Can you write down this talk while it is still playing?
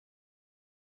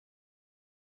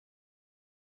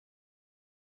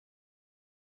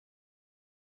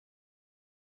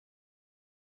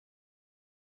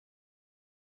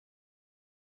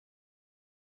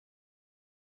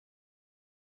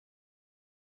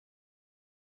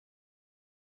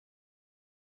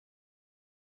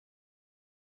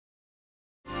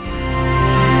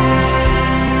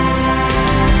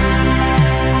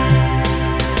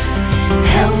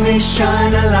me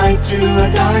shine a light to a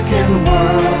darkened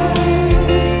world.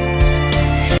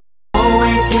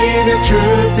 Always live your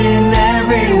truth in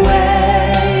every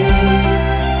way.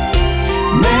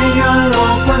 May your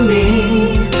love for me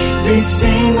be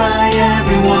seen by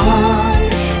everyone,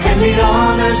 and lead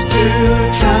others to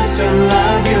trust and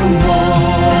love you more.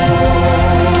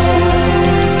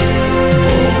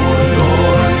 Oh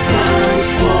Lord,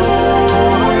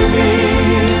 transform me,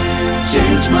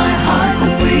 change my heart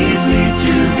completely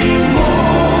to be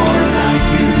more like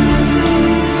you.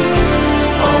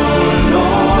 Oh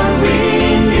Lord,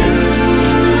 renew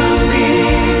me,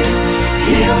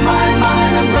 heal my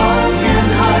mind and broken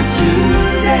heart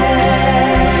today.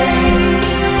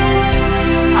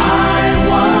 I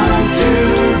want to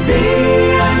be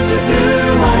and to do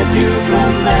what you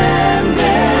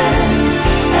commanded,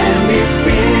 and be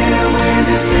filled with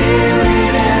the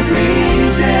Spirit every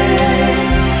day.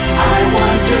 I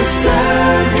want to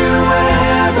serve you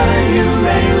wherever you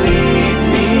may lead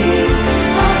me.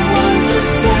 I want to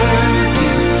serve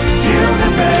you till the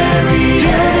very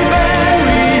end.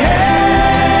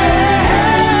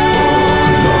 Oh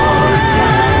Lord,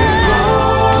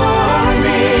 transform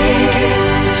me,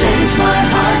 change my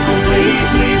heart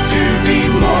completely to be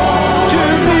more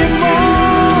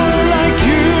like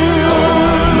you.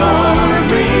 Oh Lord,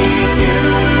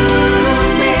 renew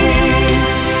me,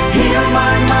 heal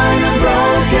my mind and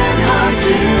broken heart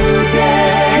today.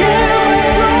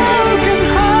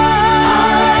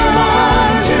 I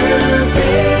want to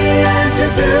be and to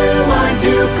do what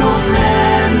you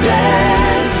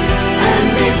commanded, and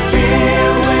be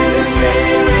filled with the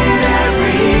Spirit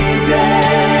every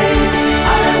day.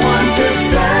 I want to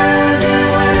serve you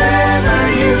wherever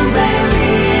you may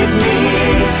lead me.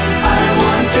 I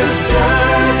want to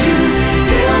serve you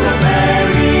till the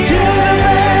very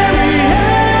end.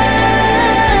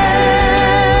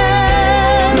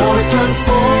 Lord,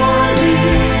 transform me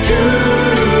to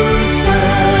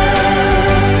serve.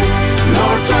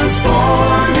 Lord,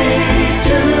 transform me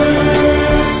to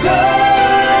serve.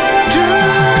 To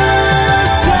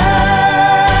serve.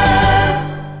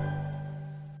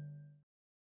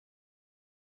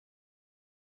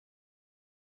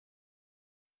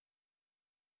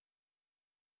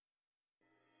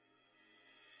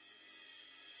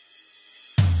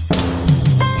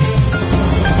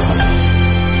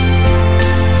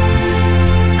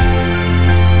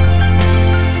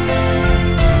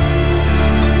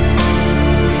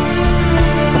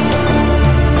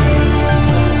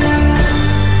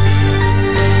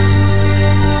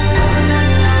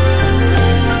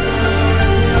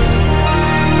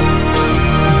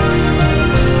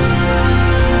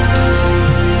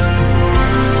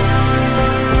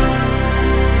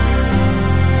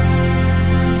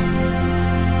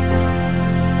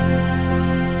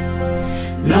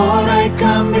 Lord, I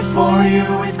come before you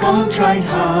with contrite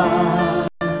heart.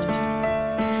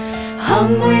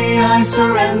 Humbly I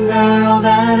surrender all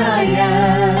that I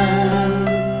am.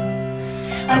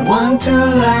 I want to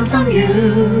learn from you.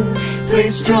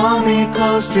 Please draw me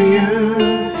close to you.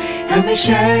 Help me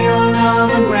share your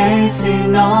love and grace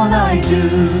in all I do.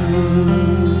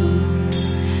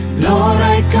 Lord,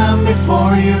 I come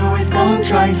before you with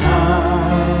contrite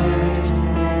heart.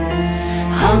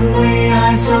 Humbly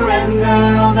I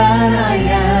surrender all that I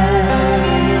am.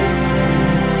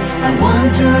 I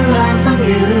want to learn from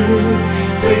you.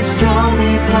 Please draw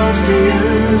me close to you.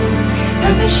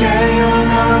 Let me share your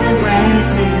love and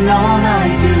grace in all I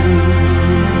do.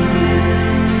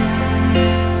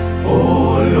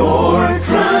 Oh Lord,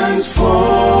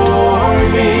 transform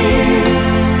me,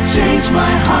 change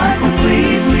my heart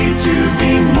completely to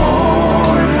be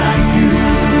more like you.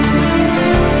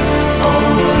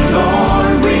 Oh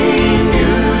Lord,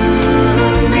 renew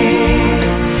me,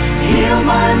 heal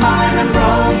my mind and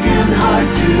broken heart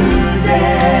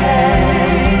today.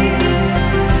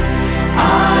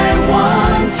 I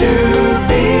want to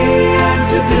be and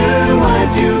to do what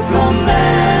you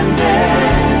commanded,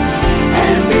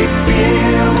 and be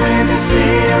filled with the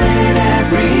Spirit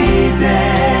every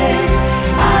day.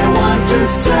 I want to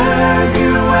serve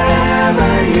you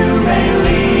wherever you may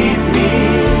lead me.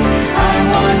 I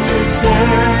want to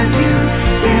serve you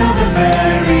till the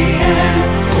very end.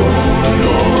 Oh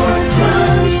Lord,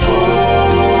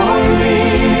 transform me,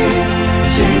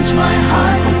 change my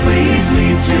heart completely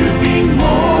to be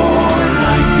more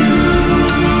like you.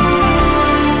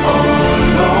 Oh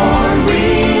Lord,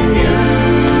 renew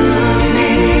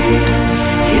me,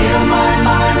 heal my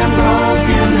mind and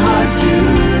broken heart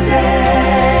today.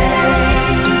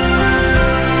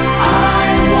 I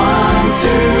want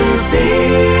to be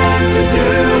and to do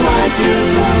what you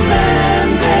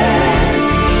commanded,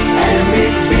 and be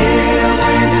filled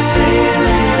with the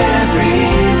Spirit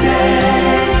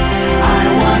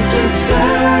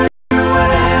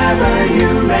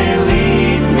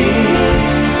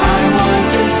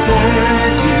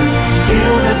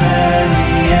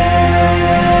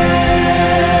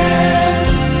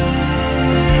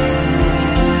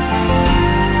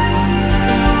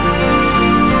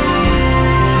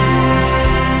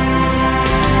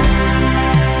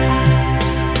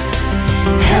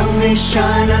may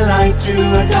shine a light to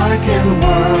a darkened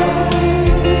world,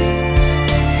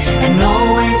 and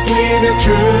always live the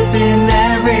truth in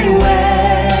every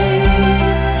way.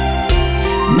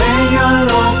 May your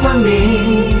love for me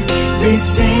be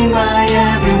seen by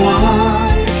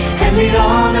everyone, and lead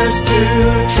others to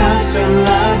trust and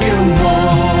love you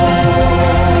more.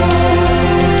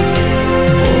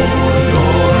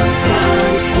 Oh Lord,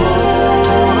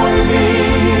 transform me,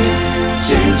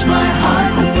 change my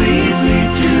heart completely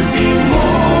to be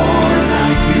more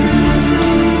like you.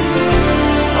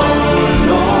 Oh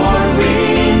Lord,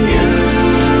 renew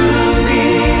me,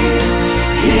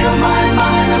 heal my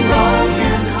mind and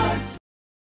broken heart.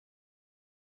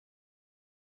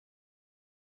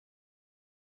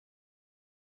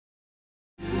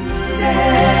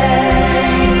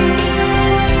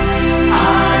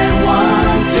 I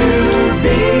want to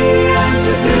be and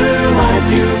to do what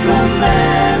you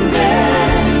commanded,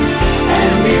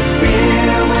 and be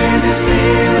filled with the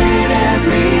Spirit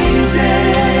every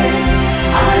day.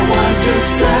 I want to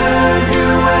serve you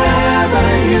wherever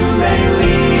you may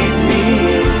lead me.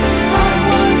 I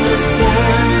want to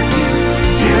serve you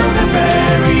till the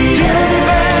very end.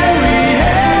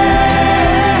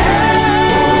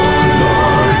 Oh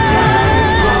Lord,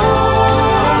 transform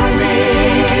me,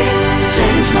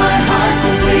 change my heart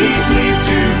completely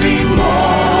to be more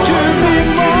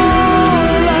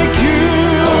like you.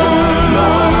 Oh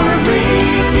Lord,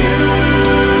 renew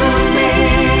me,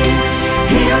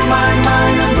 heal my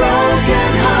mind and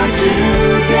broken heart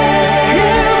today.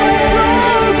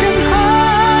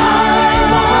 I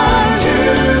want to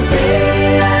be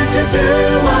and to do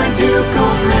what you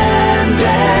commanded,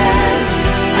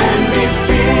 and be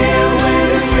filled with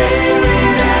the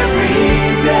Spirit every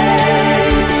day.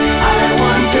 I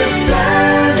want to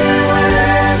serve you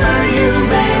wherever you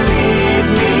may lead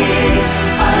me.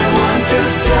 I want to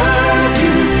serve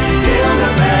you till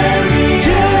the very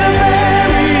end.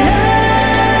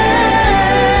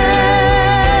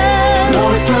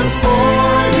 Lord,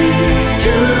 transform me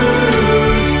to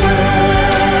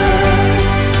serve.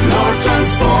 Lord,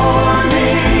 transform me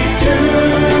to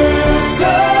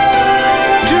serve.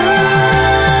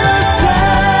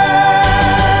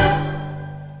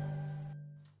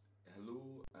 Hello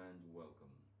and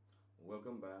welcome.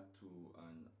 Welcome back to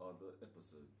another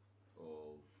episode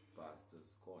of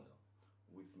Pastor's Corner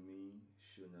with me,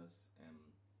 Shunas M.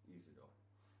 Isidore.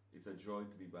 It's a joy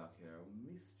to be back here. I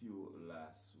missed you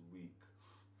last week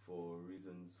for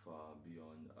reasons far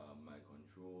beyond my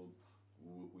control.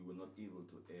 We were not able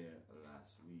to air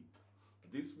last week.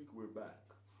 This week we're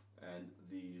back, and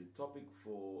the topic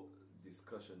for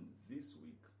discussion this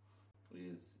week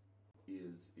is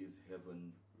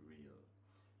heaven real?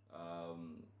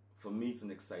 For me, it's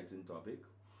an exciting topic.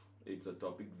 It's a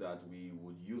topic that we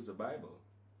would use the Bible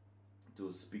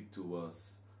to speak to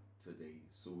us today.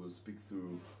 So we'll speak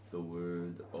through the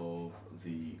word of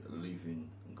the living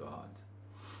God.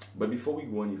 But before we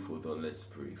go any further, let's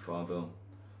pray. Father,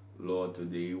 Lord,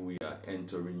 today we are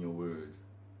entering your word.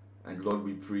 And Lord,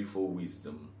 we pray for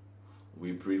wisdom.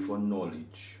 We pray for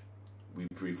knowledge. We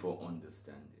pray for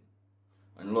understanding.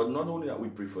 And Lord, not only that we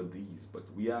pray for these, but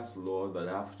we ask, Lord, that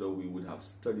after we would have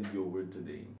studied your word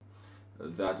today,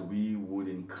 that we would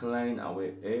incline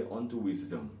our ear unto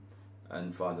wisdom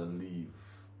and, Father, live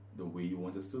the way you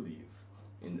want us to live.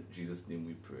 In Jesus' name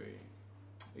we pray.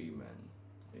 Amen.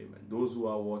 Amen. Those who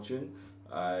are watching,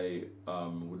 I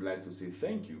would like to say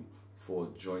thank you for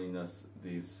joining us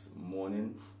this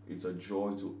morning. It's a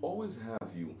joy to always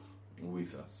have you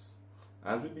with us.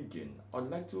 As we begin, I'd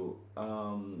like to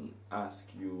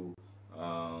ask you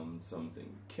something.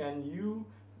 Can you,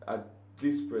 at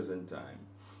this present time,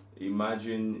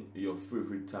 imagine your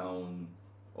favorite town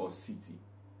or city?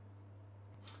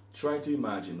 Try to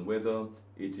imagine whether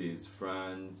it is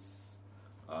France,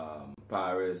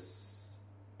 Paris,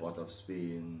 Port of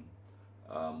Spain,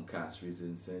 Castries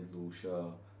in St.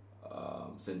 Lucia,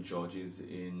 St. George's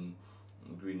in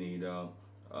Grenada,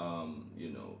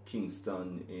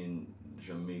 Kingston in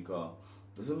Jamaica.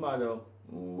 Doesn't matter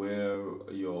where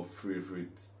your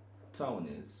favorite town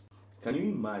is. Can you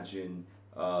imagine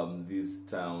these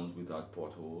towns without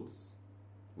potholes,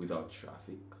 without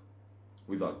traffic,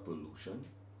 without pollution,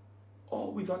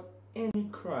 or without any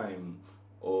crime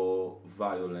or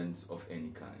violence of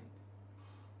any kind?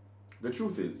 The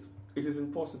truth is, it is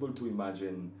impossible to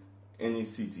imagine any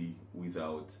city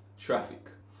without traffic.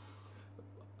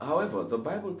 However, the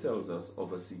Bible tells us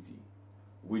of a city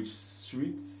which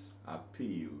streets are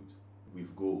paved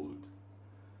with gold,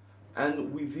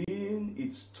 and within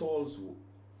its tall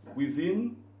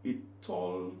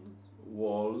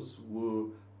walls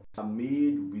are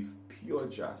made with pure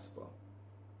jasper.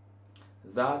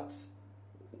 That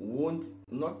won't,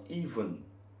 not even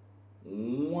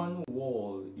one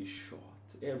wall is short.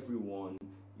 Everyone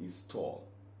is tall.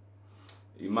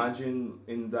 Imagine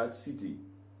in that city,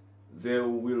 there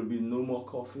will be no more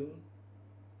coughing,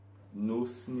 no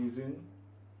sneezing,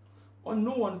 or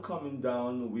no one coming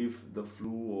down with the flu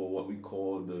or what we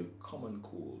call the common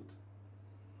cold.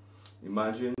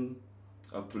 Imagine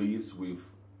a place with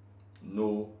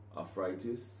no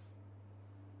arthritis,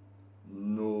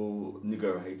 no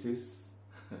niggeritis,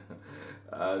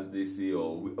 as they say,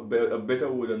 or a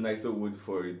better word, a nicer word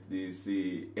for it, they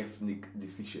say ethnic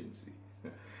deficiency.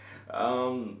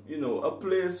 A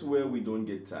place where we don't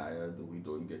get tired, we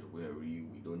don't get weary,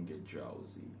 we don't get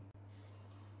drowsy.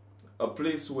 A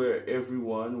place where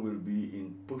everyone will be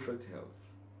in perfect health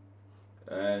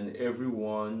and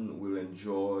everyone will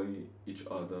enjoy each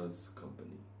other's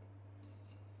company.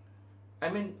 I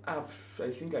mean, I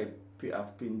think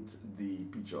I've painted the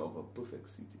picture of a perfect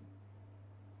city.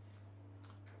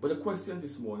 But the question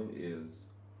this morning is,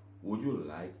 would you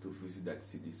like to visit that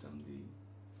city someday?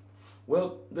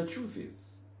 Well, the truth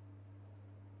is,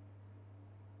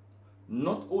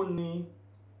 not only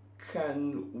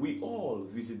can we all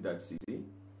visit that city,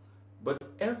 but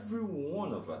every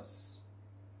one of us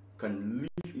can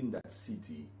live in that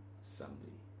city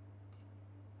someday.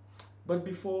 But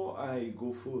before I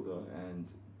go further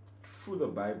and through the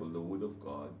Bible, the Word of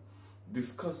God,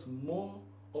 discuss more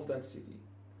of that city,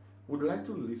 would like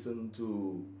to listen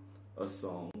to a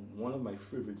song, one of my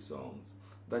favorite songs,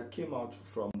 that came out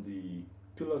from the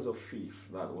Pillars of Faith.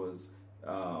 That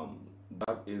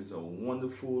is a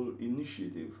wonderful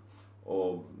initiative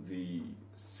of the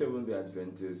Seventh-day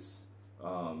Adventist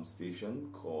station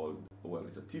called, well,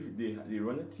 it's a TV. They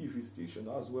run a TV station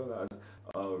as well as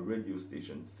a radio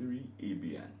station,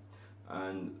 3ABN,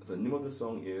 and the name of the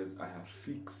song is "I Have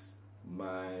Fixed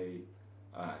My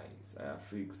Eyes." I have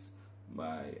fixed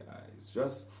my eyes.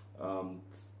 Just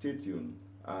stay tuned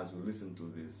as we listen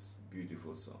to this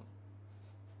beautiful song.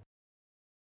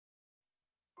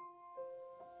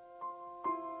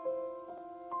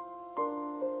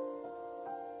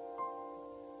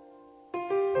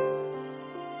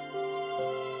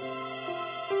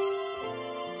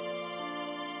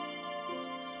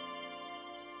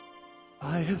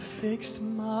 I have fixed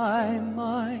my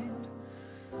mind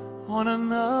on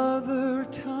another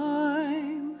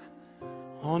time,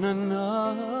 on another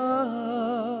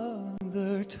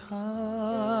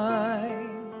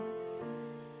time,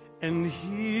 and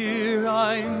here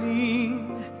I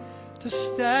mean to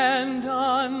stand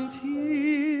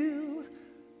until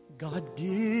God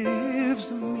gives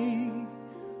me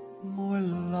more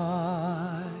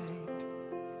light,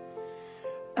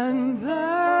 and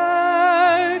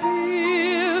that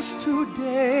is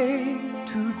today,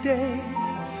 today,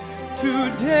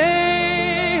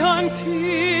 today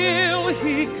until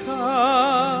He comes.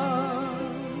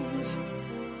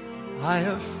 I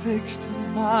have fixed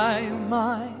my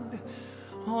mind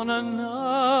on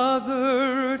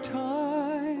another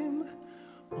time,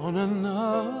 on another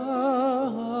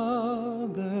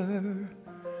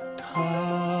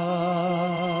time.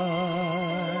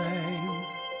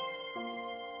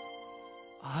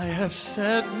 I have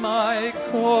set my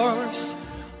course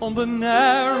on the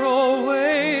narrow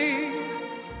way,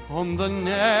 on the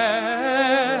narrow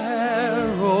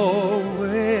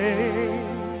way,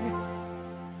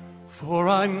 for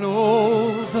I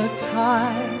know the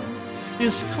time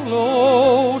is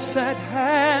close at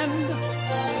hand,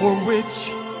 for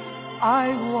which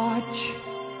I watch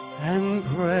and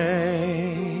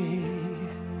pray,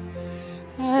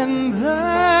 and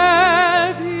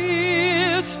that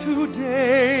is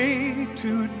today,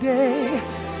 today,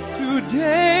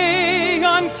 today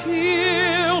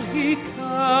until He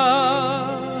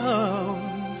comes.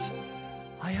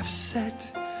 I have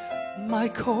set my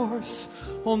course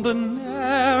on the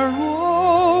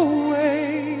narrow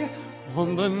way,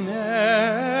 on the narrow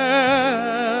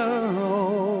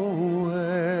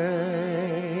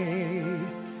way.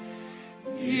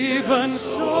 Even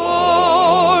so,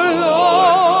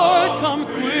 Lord, come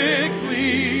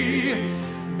quickly.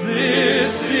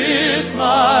 This is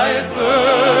my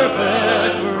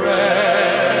fervent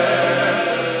prayer,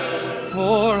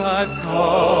 for I've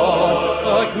caught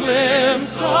a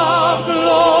glimpse of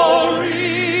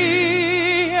glory,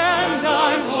 and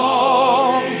I'm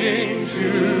longing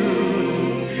to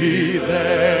be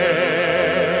there.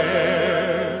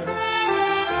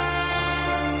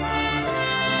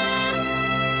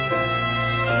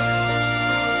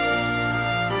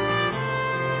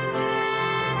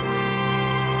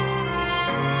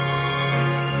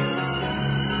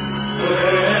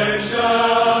 When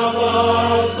shall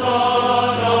the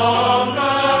Son of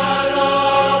Man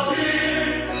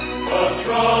appear?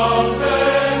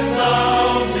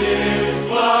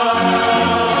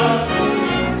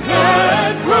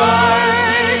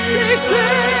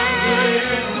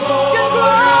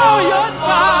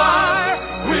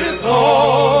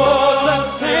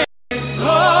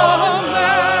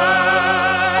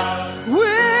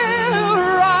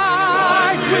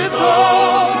 with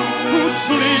those who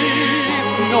sleep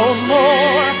no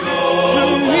more to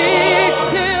meet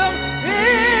him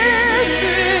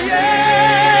in the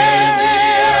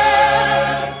air.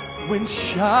 When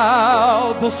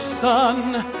shall the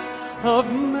Son of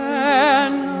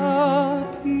Man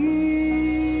appear?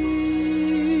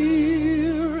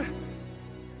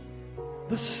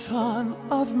 The Son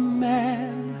of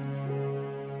Man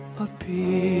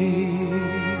appear.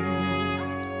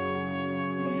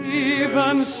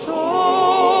 Even so,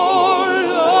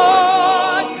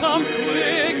 Lord, come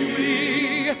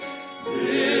quickly.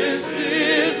 This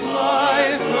is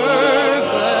my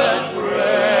fervent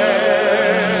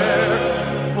prayer.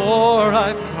 For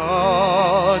I've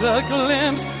caught a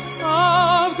glimpse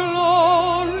of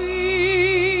glory,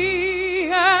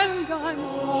 and I'm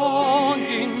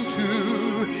longing to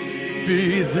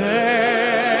be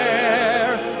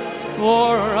there.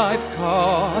 For I've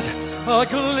caught a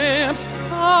glimpse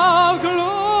of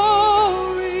glory,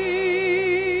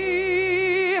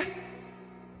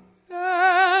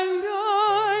 and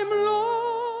I'm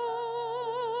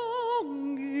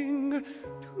longing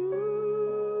to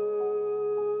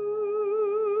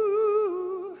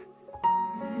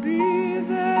be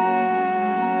there.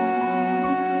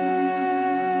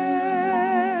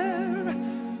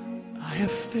 I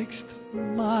have fixed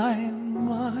my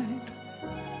mind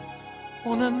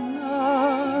on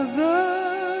another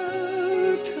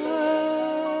time,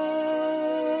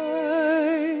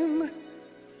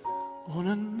 on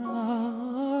another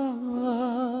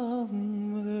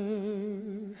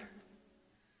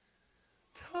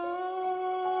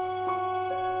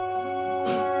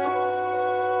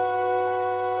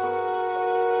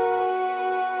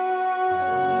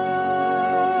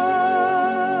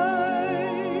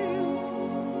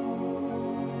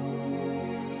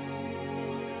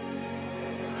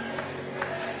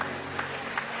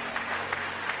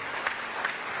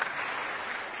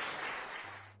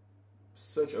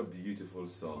Such a beautiful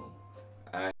song.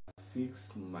 I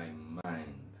fix my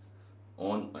mind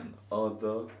on an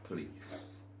other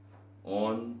place,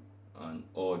 on an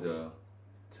other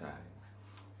time.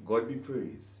 God be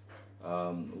praised.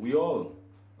 We all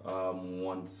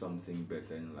want something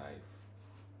better in life,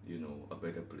 you know, a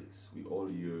better place. We all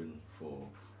yearn for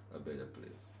a better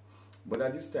place. But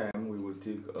at this time, we will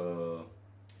take a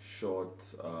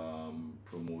short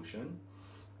promotion.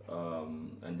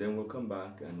 And then we'll come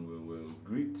back and we will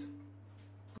greet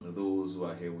those who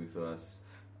are here with us,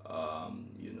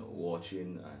 you know,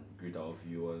 watching, and greet our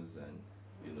viewers and,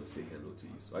 you know, say hello to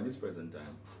you. So at this present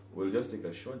time, we'll just take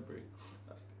a short break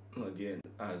again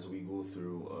as we go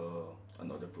through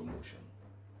another promotion.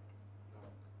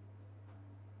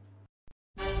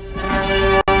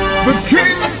 The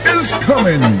King is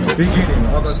coming. Beginning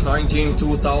August 19,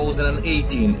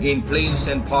 2018 in Plains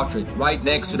St. Patrick, right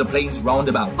next to the Plains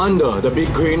Roundabout, under the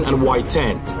big green and white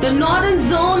tent. The northern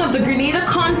zone of the Grenada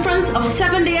Conference of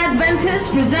Seventh-day Adventists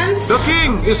presents The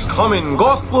King is Coming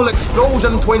Gospel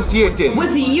Explosion 2018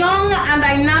 with young and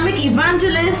dynamic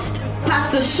evangelist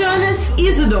Pastor Shernus a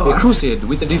Isidore. crusade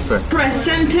with a difference,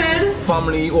 Christ-centered,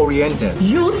 family-oriented,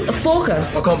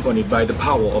 youth-focused, accompanied by the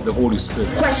power of the Holy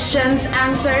Spirit. questions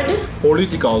answered.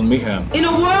 Political mayhem. In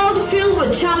a world filled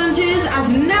with challenges as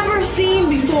never seen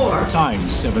before. Time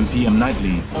 7 p.m.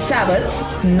 nightly. Sabbaths,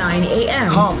 9 a.m.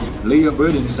 Come, lay your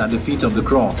burdens at the feet of the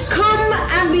cross. Come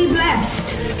and be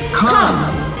blessed.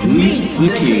 Come, meet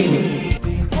the King.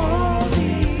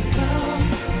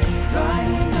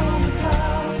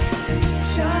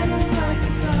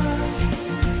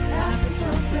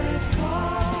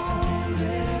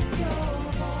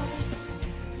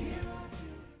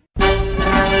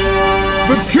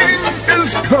 The King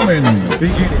is coming.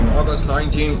 Beginning August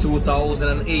 19,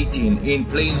 2018 in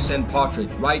Plains St. Patrick,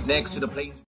 right next to the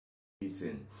Plains.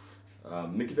 Meeting.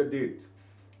 Make it a date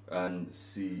and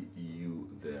see you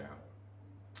there.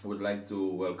 I would like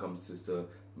to welcome Sister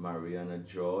Mariana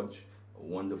George, a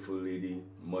wonderful lady,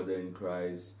 mother in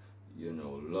Christ, you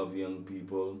know, love young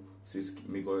people. Sis,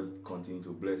 may God continue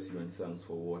to bless you, and thanks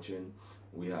for watching.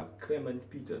 We have Clement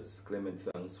Peters. Clement,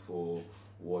 thanks for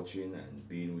watching and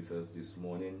being with us this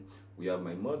morning. We have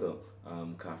my mother,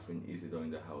 Catherine Isidore, in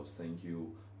the house. Thank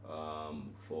you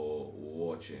for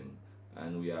watching.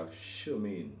 And we have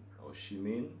Shimin,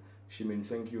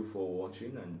 thank you for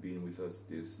watching and being with us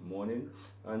this morning.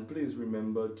 And please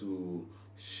remember to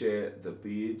share the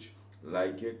page,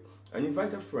 like it, and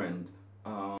invite a friend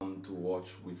to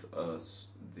watch with us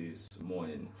this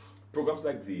morning. Programs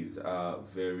like these are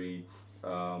very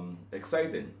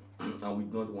exciting, and we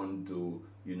don't want to,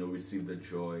 you know, receive the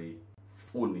joy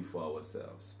only for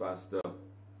ourselves. Pastor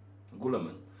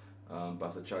Gulaman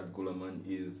Pastor Chad Gulaman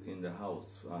is in the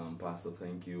house. Pastor,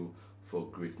 thank you for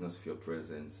gracing us with your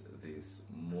presence this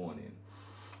morning.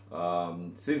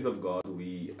 Saints of God,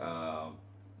 we are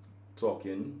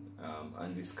talking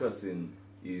and discussing,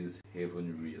 is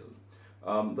heaven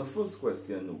real? The first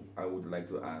question I would like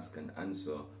to ask and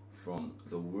answer from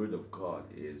the Word of God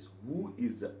is, who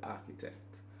is the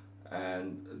architect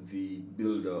and the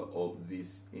builder of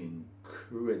this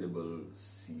incredible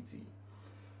city?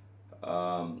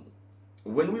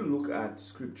 When we look at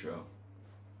Scripture,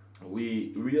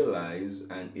 we realize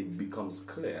and it becomes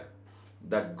clear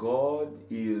that God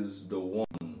is the one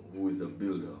who is the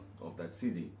builder of that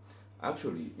city.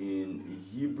 Actually, in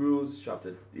Hebrews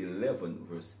chapter 11,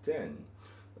 verse 10,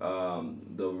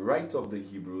 the writer of the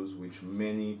Hebrews, which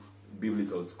many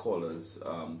biblical scholars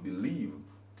believe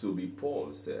to be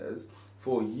Paul, says,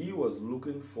 "For he was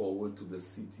looking forward to the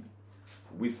city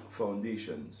with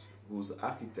foundations, whose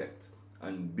architect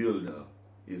and builder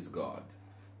is God."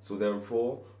 So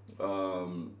therefore,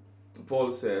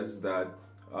 Paul says that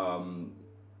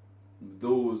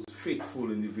those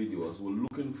faithful individuals were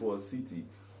looking for a city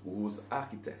whose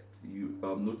architect, you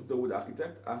notice the word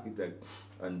architect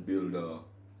and builder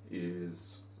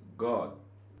is God.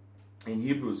 In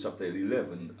Hebrews chapter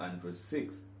 11 and verse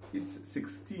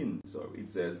 16, it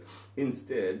says,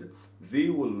 "Instead, they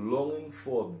were longing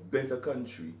for a better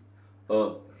country,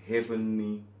 a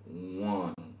heavenly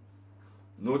one."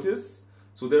 Notice?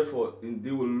 So therefore,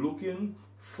 they were looking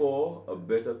for a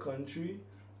better country,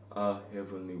 a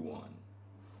heavenly one.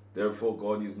 Therefore,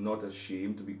 God is not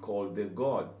ashamed to be called their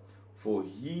God, for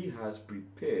he has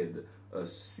prepared a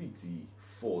city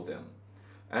for them.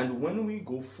 And when we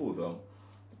go further,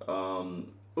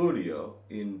 earlier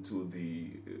into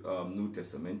the New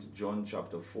Testament, John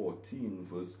chapter 14,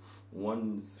 verse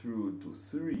 1 through to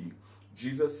 3,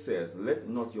 Jesus says, "Let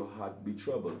not your heart be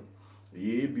troubled.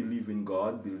 Ye believe in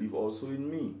God, believe also in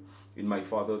me. In my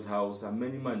Father's house are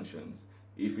many mansions.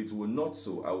 If it were not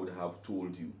so, I would have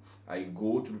told you. I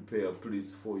go to prepare a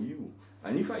place for you.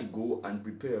 And if I go and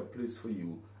prepare a place for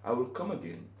you, I will come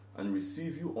again and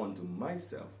receive you unto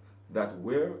myself, that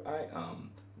where I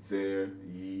am, there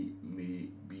ye may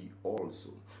be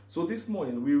also." So this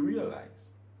morning we realize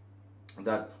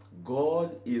that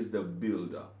God is the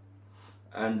builder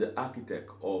and the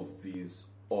architect of this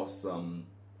awesome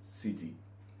city.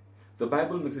 The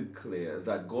Bible makes it clear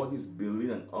that God is building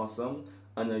an awesome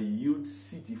and a huge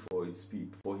city for his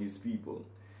people.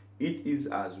 It is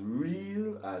as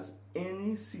real as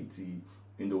any city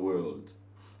in the world.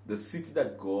 The city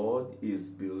that God is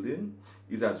building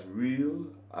is as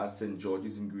real as St.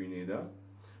 George's in Grenada,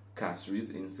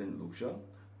 Cáceres in St. Lucia,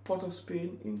 Port of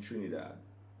Spain in Trinidad.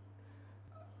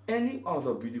 Any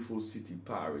other beautiful city,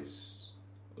 Paris,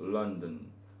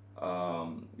 London,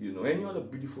 any other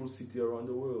beautiful city around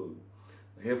the world,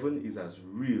 heaven is as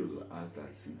real as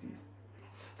that city.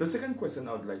 The second question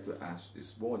I would like to ask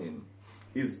this morning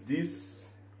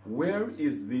is where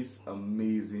is this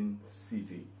amazing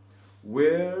city?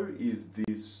 Where is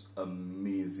this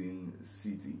amazing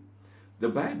city? The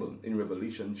Bible in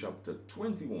Revelation chapter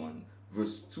 21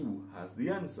 verse 2 has the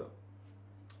answer.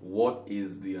 What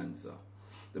is the answer?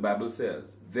 The Bible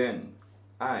says, "Then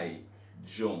I,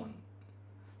 John."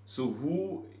 So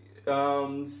who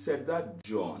said that?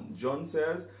 John. John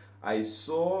says, "I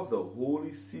saw the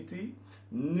holy city,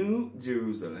 New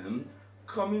Jerusalem,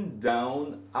 coming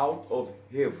down out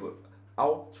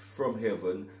from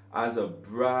heaven as a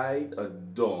bride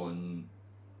adorned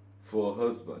for her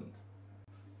husband."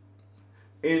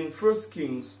 In 1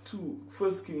 Kings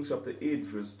chapter 8,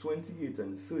 verse 28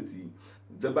 and 30,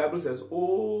 the Bible says,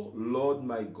 "O Lord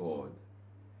my God,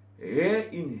 here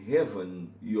in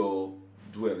heaven your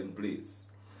dwelling place."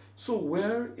 So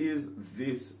where is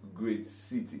this great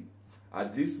city?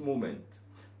 At this moment,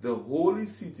 the holy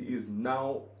city is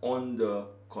now under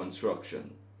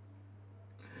construction.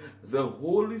 The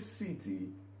holy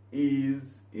city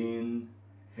is in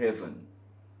heaven.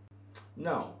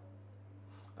 Now,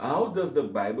 how does the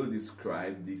Bible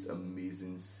describe this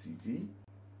amazing city?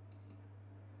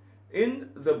 In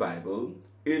the Bible,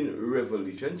 in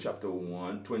Revelation chapter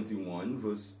 21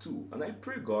 verse 2, and I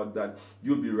pray God that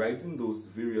you'll be writing those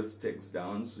various texts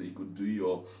down so you could do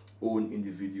your own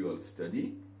individual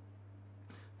study.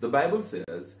 The Bible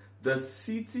says the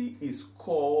city is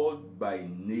called by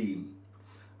name.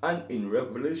 And in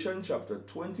Revelation chapter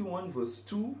 21 verse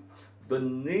 2, the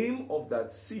name of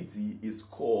that city is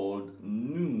called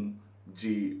New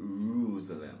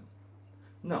Jerusalem.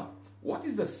 Now, what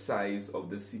is the size of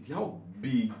the city? How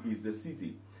big is the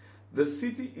city? The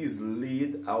city is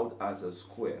laid out as a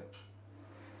square.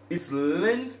 Its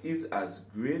length is as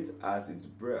great as its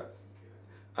breadth,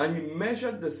 And he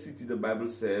measured the city, the Bible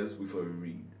says, with a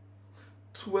reed,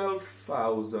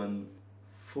 12,000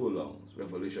 furlongs.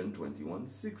 Revelation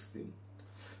 21:16.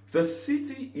 The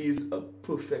city is a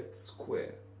perfect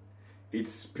square.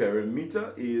 Its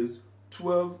perimeter is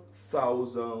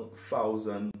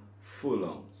 12,000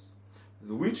 furlongs,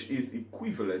 which is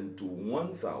equivalent to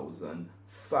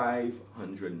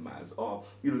 1,500 miles, or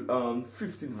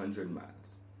 1,500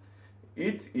 miles.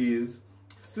 It is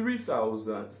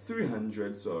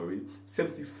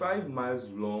 375 miles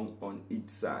long on each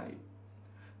side.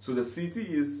 So the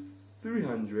city is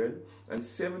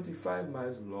 375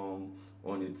 miles long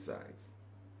on its sides.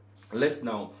 Let's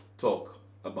now talk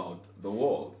about the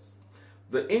walls.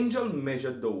 The angel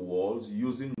measured the walls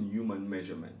using human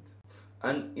measurement,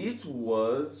 and it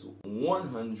was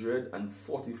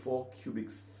 144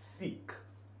 cubits thick.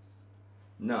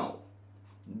 Now,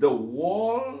 the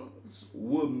walls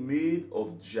were made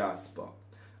of jasper,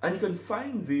 and you can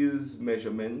find these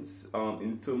measurements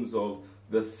in terms of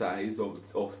the size of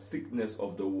thickness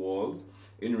of the walls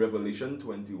in Revelation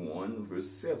 21 verse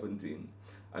 17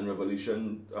 and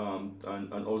Revelation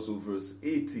and also verse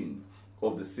 18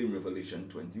 of the same Revelation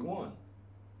 21.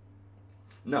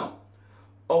 Now,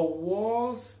 a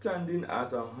wall standing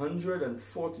at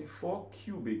 144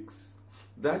 cubits,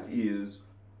 that is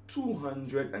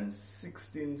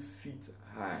 216 feet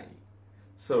high,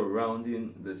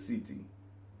 surrounding the city.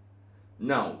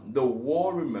 Now, the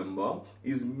wall, remember,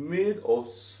 is made of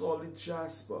solid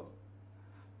jasper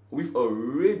with a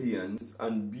radiance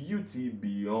and beauty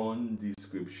beyond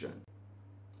description.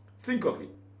 Think of it.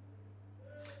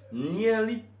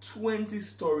 Nearly 20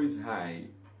 stories high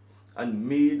and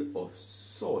made of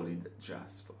solid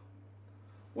jasper.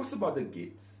 What's about the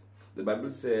gates? The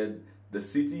Bible said the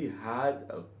city had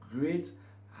a great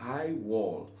high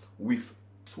wall with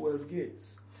 12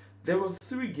 gates. There were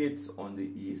 3 gates on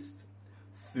the east,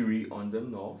 3 on the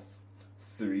north,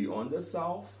 3 on the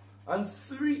south, and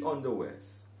 3 on the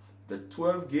west. The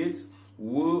 12 gates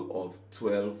were of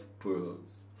 12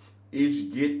 pearls,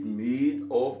 each gate made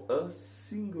of a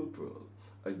single pearl.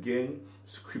 Again,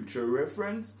 scripture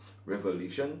reference,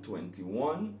 Revelation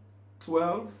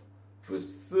 21:12,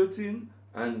 verse 13,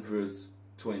 and verse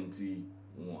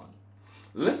 21.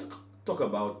 Let's talk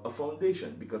about a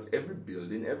foundation, because every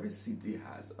building, every city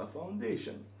has a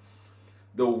foundation.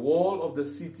 The wall of the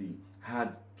city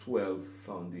had 12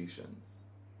 foundations.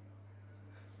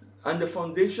 And the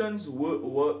foundations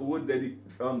were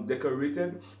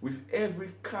decorated with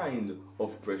every kind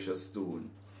of precious stone.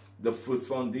 The first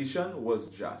foundation was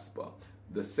jasper,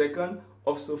 the second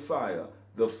of sapphire,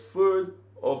 the third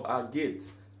of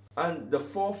agate, and the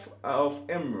fourth of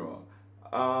emerald,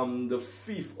 the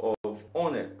fifth of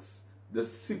onyx, the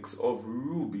sixth of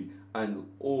ruby, and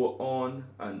on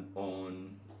and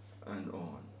on and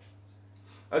on.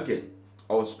 Again,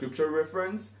 our scripture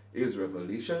reference is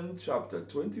Revelation chapter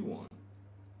 21,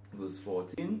 verse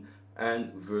 14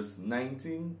 and verse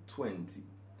 19-20.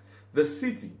 The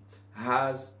city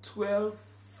has 12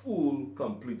 full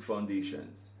complete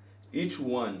foundations, each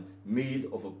one made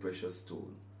of a precious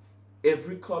stone.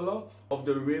 Every color of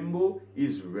the rainbow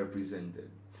is represented.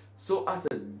 So at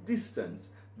a distance,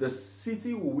 the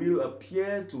city will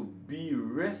appear to be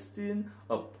resting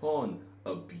upon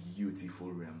a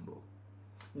beautiful rainbow.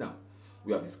 Now,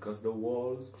 we have discussed the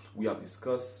walls, we have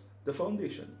discussed the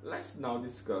foundation. Let's now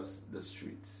discuss the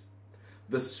streets.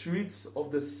 The streets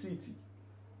of the city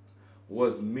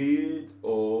was made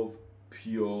of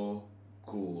pure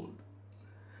gold,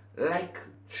 like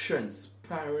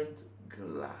transparent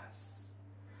glass.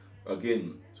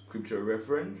 Again, scripture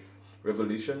reference,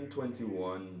 Revelation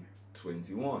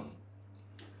 21:21.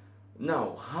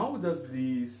 Now, how does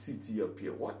the city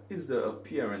appear? What is the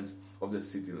appearance of the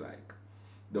city like?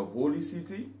 The holy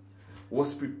city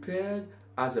was prepared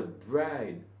as a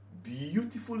bride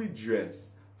beautifully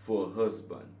dressed for her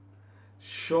husband,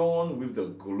 shone with the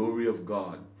glory of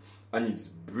God, and its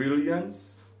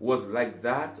brilliance was like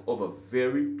that of a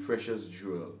very precious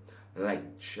jewel,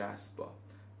 like jasper,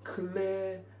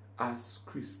 clear as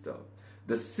crystal.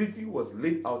 The city was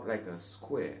laid out like a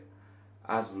square,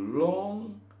 as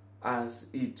long as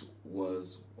it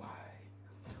was wide.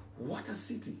 What a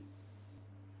city!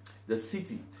 The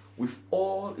city, with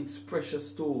all its precious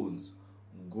stones,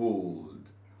 gold,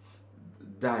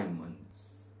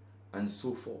 diamonds, and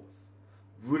so forth,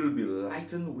 will be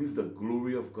lightened with the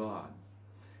glory of God.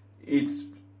 Its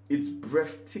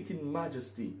breathtaking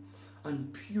majesty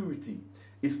and purity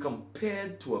is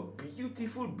compared to a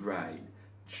beautiful bride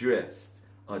dressed,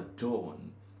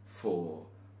 adorned for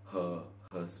her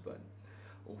husband.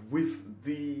 With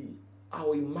the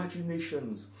our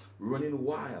imaginations running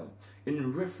wild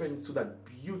in reference to that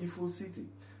beautiful city,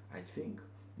 I think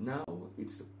now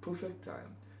it's the perfect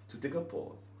time to take a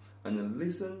pause and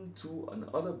listen to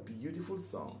another beautiful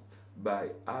song by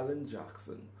Alan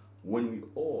Jackson, When We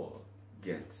All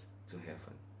Get to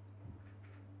Heaven.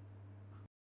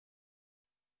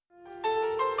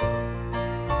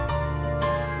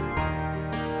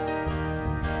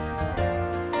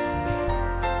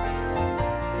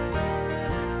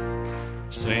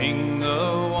 Sing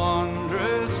the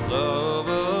wondrous love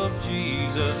of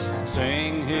Jesus,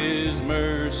 sing His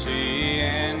mercy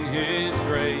and His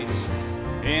grace.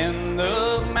 In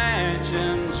the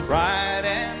mansions bright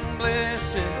and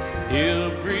blessed,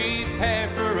 He'll prepare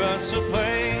for us a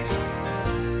place.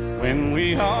 When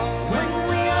we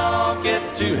all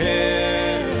get to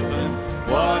heaven,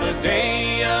 what a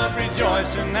day of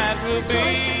rejoicing that will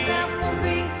be.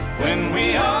 When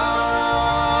we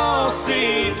all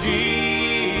see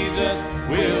Jesus,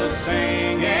 we'll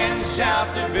sing and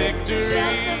shout the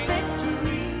victory.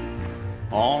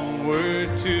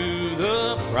 Onward to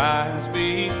the prize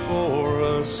before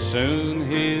us, soon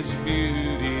His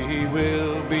beauty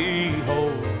will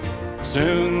behold.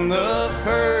 Soon the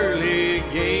pearly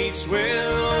gates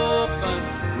will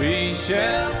open, we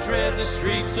shall tread the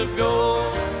streets of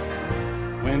gold.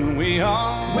 When we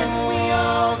all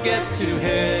get to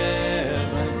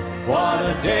heaven, what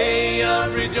a day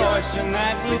of rejoicing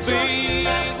that will be.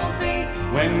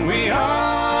 When we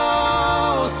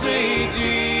all see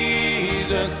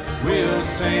Jesus, we'll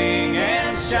sing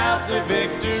and shout the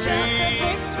victory.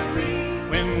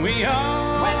 When we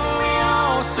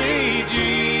all see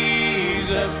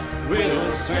Jesus,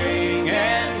 we'll sing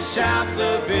and shout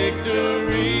the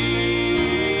victory.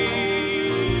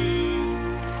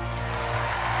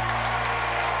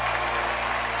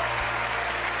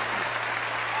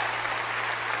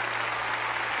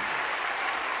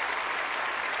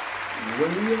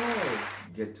 When we all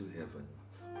get to heaven,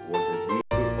 what a day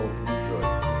of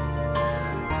rejoicing.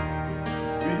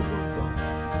 Beautiful song.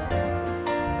 Beautiful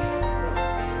song.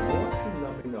 Now, one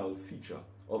phenomenal feature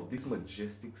of this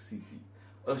majestic city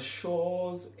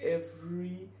assures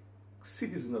every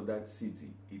citizen of that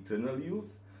city eternal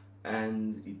youth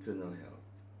and eternal health.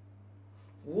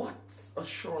 What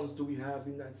assurance do we have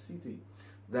in that city?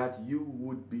 That you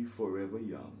would be forever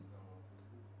young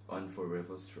and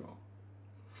forever strong.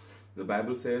 The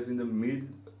Bible says, in the middle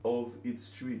of its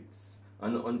streets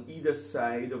and on either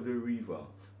side of the river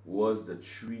was the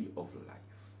tree of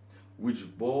life, which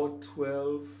bore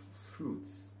 12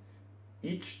 fruits,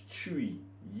 each tree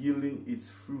yielding its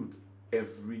fruit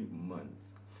every month.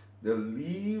 The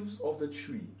leaves of the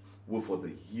tree were for the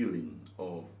healing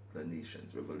of the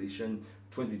nations. Revelation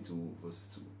 22 verse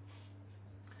 2.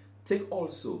 Take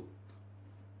also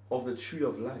of the tree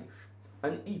of life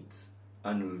and eat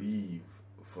and live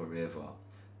forever.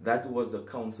 That was the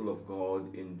counsel of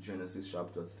God in Genesis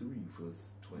chapter 3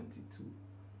 verse 22.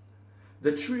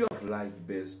 The tree of life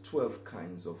bears 12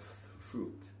 kinds of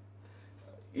fruit,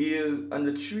 and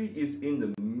the tree is in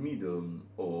the middle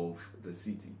of the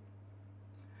city,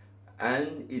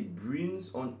 and it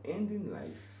brings unending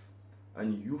life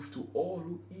and youth to all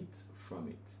who eat from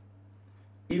it.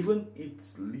 Even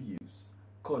its leaves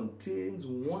contains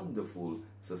wonderful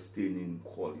sustaining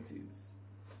qualities.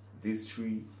 This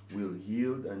tree will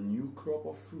yield a new crop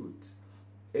of fruit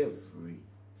every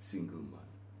single month.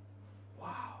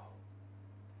 Wow.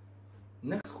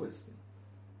 Next question.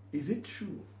 Is it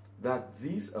true that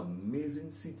this amazing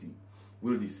city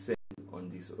will descend on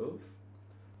this earth?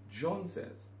 John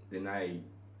says, then I,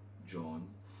 John,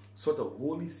 saw the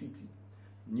holy city,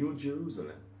 New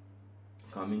Jerusalem,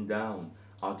 coming down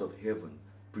out of heaven,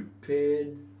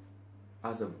 prepared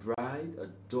as a bride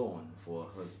adorned for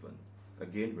her husband.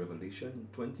 Again, Revelation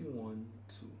 21:2.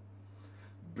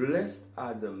 Blessed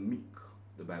are the meek,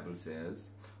 the Bible says,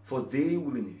 for they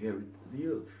will inherit the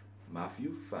earth.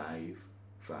 Matthew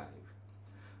 5:5.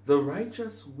 The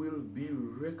righteous will be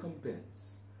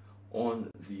recompensed on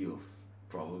the earth.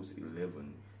 Proverbs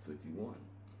 11:31.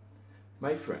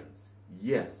 My friends,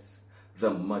 yes,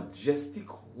 the majestic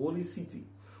holy city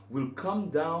will come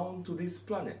down to this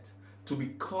planet to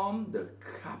become the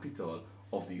capital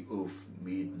of the earth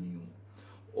made new.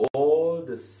 All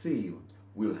the saved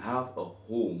will have a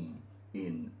home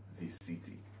in this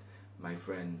city. My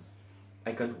friends,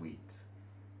 I can't wait.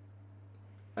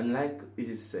 And like it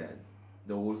is said,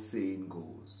 the old saying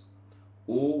goes,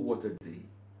 oh, what a day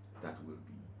that will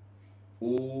be.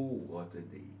 Oh, what a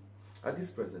day. At this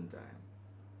present time,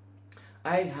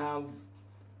 I have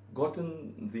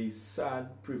gotten the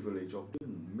sad privilege of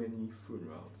doing many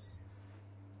funerals.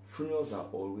 Funerals are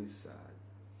always sad.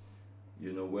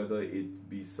 You know, whether it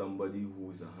be somebody who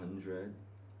is 100,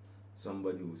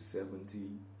 somebody who's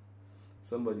 70,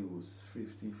 somebody who's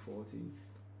 50, 40,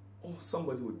 or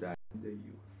somebody who died in their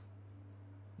youth.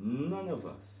 None of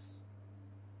us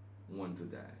want to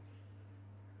die.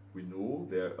 We know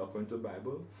there, according to the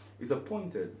Bible, it's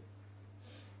appointed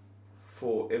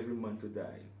for every man to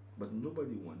die, but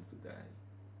nobody wants to die.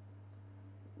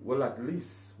 Well, at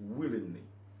least willingly.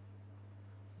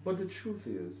 But the truth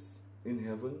is, in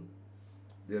heaven,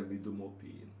 there'll be no more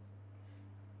pain,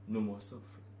 no more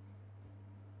suffering,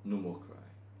 no more cry.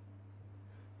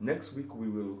 Next week, we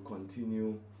will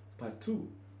continue part 2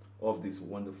 of this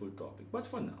wonderful topic. But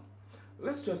for now,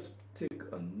 let's just take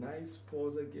a nice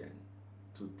pause again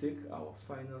to take our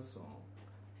final song.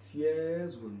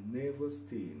 Tears will never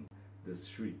stain the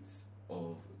streets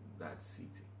of that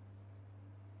city.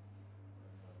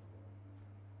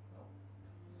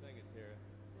 Sing it, Tara.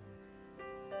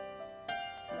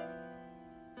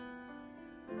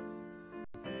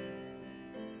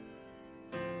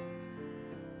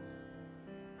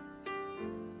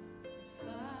 If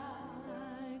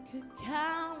I could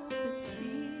count the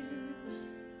tears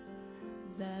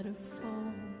that have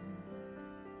fallen,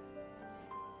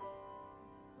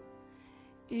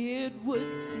 it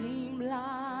would seem like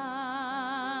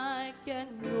an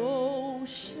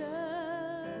ocean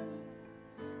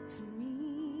to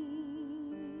me.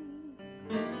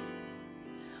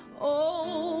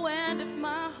 Oh, and if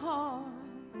my heart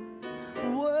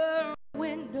were a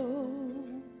window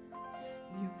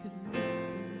you could look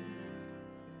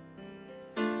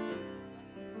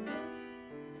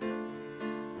through.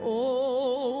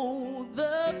 Oh,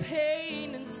 the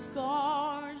pain and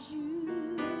scars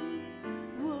you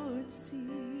would see.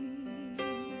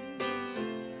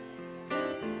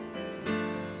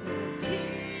 So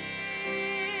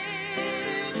tears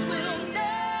will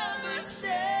never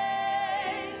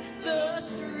stain the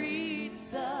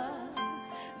streets of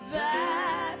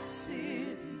that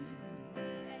city.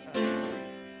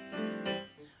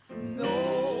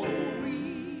 No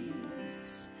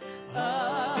wreaths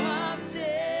of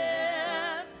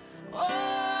death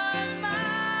or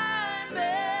my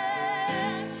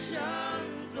mansion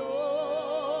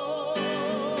door.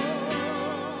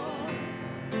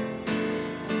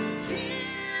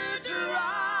 Teardrops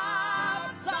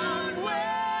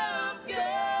unwelcome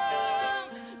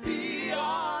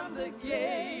beyond the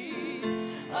gates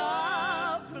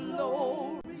of glory.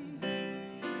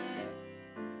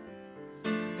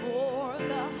 For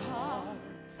the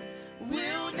heart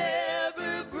will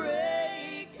never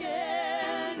break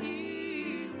anymore.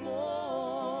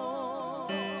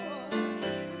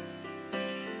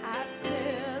 I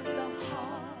said the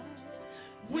heart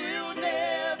will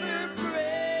never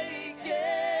break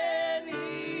anymore.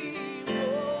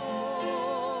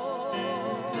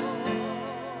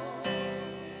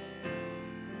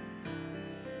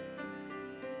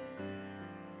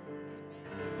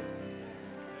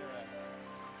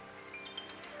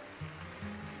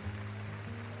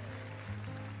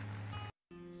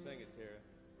 Sing it, Tara.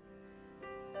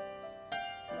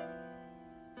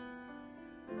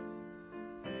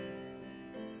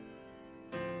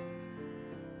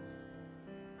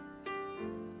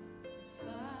 If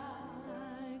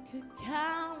I could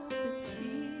count the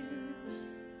tears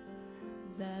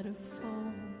that have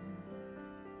fallen,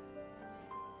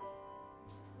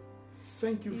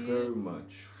 Thank you very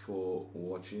much for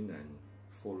watching and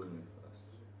following with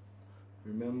us.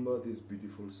 Remember this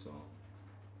beautiful song,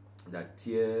 that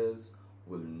tears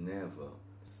will never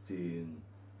stain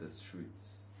the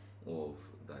streets of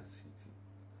that city.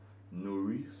 No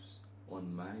wreaths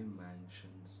on my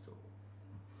mansion's door.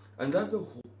 And that's the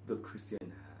hope the Christian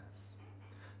has.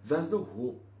 That's the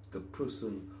hope the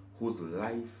person whose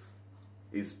life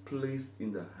is placed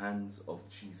in the hands of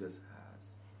Jesus has.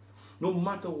 No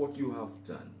matter what you have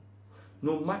done,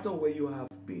 no matter where you have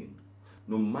been,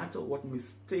 no matter what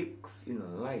mistakes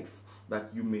in life that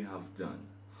you may have done,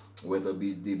 whether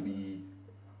they be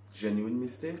genuine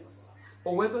mistakes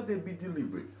or whether they be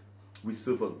deliberate, we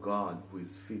serve a God who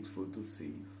is faithful to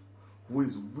save, who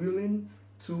is willing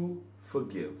to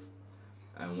forgive.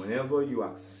 And whenever you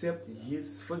accept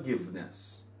His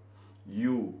forgiveness,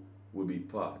 you will be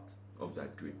part of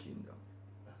that great kingdom.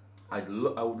 I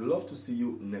would love to see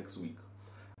you next week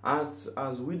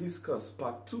as we discuss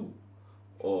part 2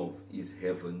 of Is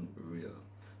Heaven Real?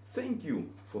 Thank you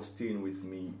for staying with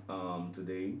me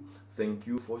today. Thank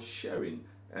you for sharing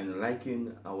and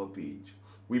liking our page.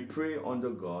 We pray under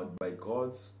God, by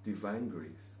God's divine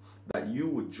grace, that you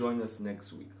would join us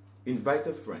next week. Invite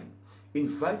a friend,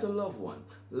 invite a loved one.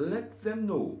 Let them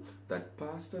know that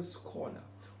Pastor's Corner,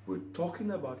 we're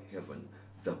talking about heaven,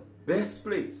 the best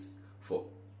place for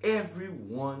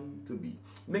everyone to be.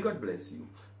 May God bless you,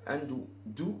 and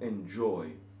do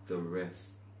enjoy the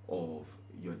rest of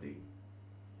your day.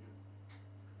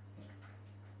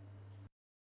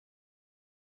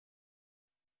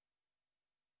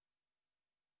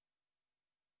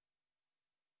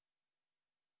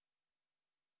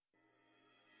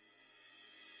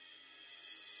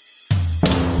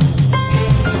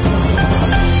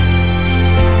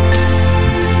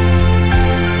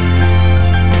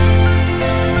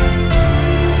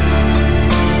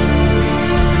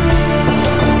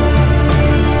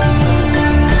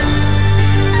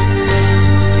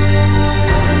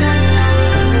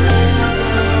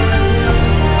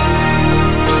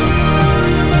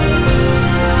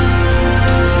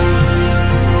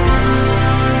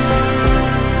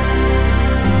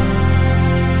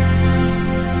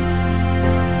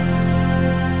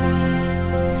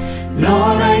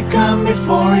 Lord, I come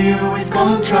before you with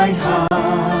contrite heart.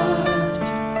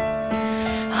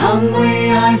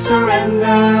 Humbly I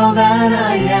surrender all that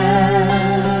I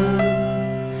am.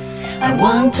 I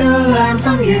want to learn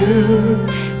from you.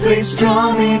 Please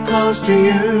draw me close to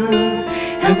you.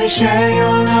 Help me share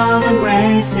your love and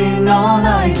grace in all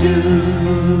I do.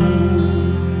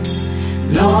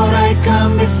 Lord, I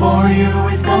come before you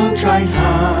with contrite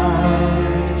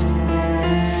heart.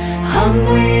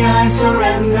 Humbly I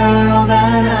surrender all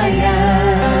that I am.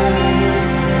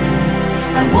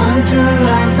 I want to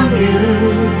learn from you.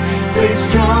 Please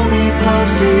draw me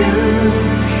close to you.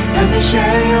 Let me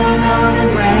share your love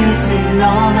and grace in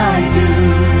all I do.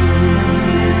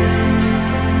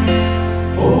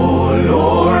 Oh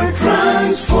Lord,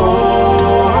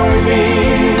 transform me.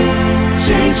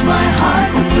 Change my heart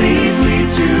completely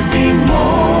to be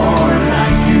more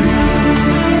like you.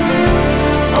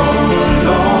 Oh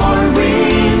Lord,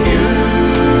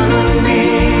 renew me.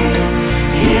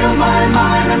 Heal my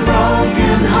mind and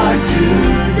broken heart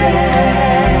today.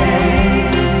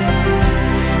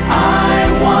 I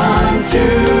want to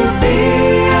be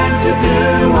and to do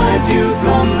what you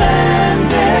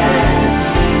commanded,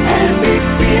 and be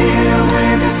filled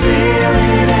with the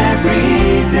Spirit every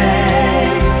day.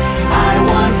 I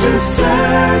want to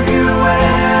serve you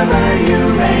wherever you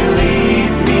may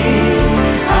lead me.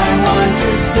 I want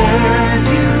to serve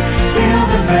you till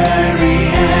the very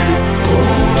end.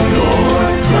 Oh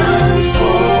Lord,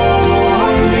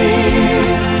 transform me.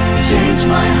 Change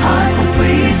my heart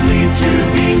completely to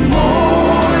be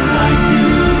more like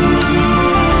you.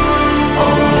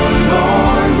 Oh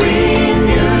Lord,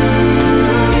 renew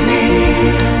me.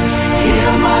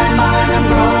 Heal my mind and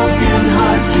broken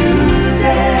heart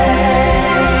today.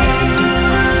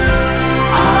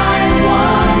 I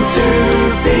want to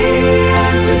be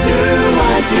and to do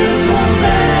what you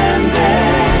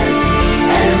commanded,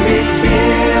 and be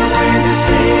filled with the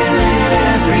Spirit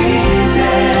every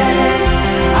day.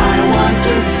 I want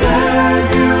to serve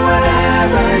you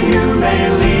wherever you may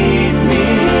lead me.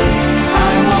 I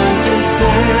want to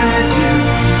serve you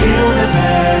till the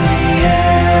very end.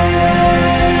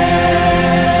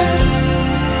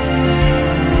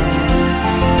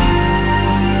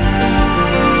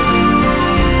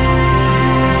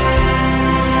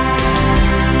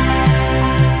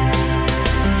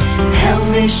 Help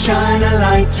me shine a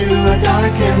light to a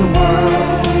darkened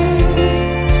world,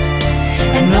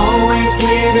 and always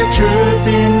live your truth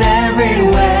in every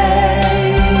way.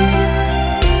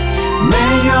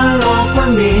 May your love for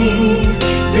me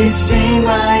be seen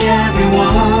by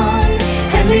everyone,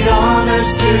 and lead others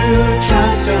to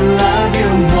trust and love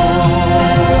you more.